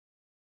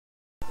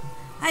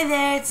Hi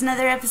there, it's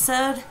another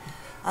episode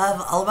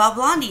of All About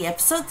Blondi,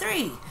 episode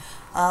 3.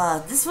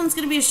 This one's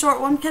going to be a short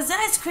one because the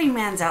ice cream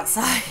man's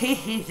outside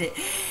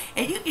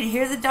and you can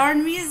hear the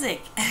darn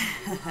music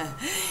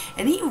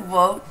and he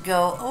won't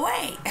go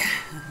away.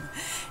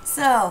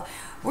 So,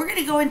 we're going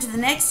to go into the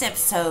next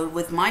episode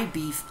with my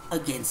beef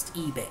against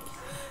eBay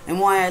and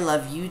why I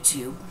love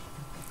YouTube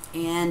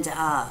and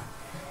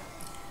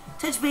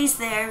touch base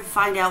there,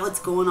 find out what's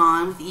going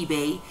on with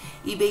eBay.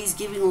 eBay's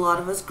giving a lot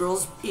of us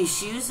girls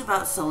issues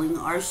about selling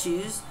our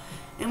shoes,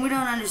 and we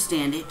don't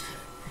understand it.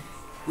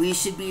 We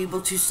should be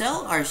able to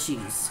sell our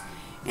shoes,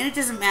 and it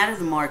doesn't matter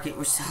the market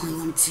we're selling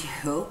them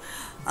to.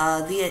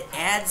 The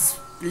ads,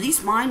 at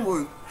least mine,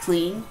 were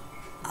clean,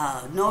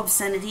 no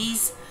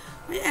obscenities.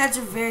 The ads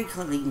are very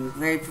clean,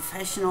 very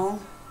professional,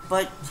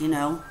 but, you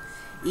know,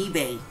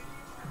 eBay.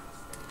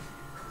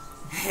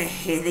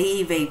 Hey,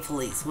 the eBay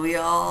police. We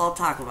all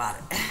talk about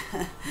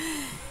it.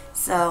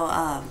 So,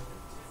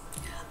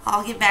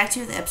 I'll get back to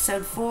you with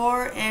episode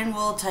 4, and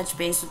we'll touch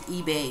base with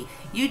eBay.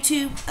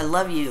 YouTube, I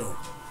love you.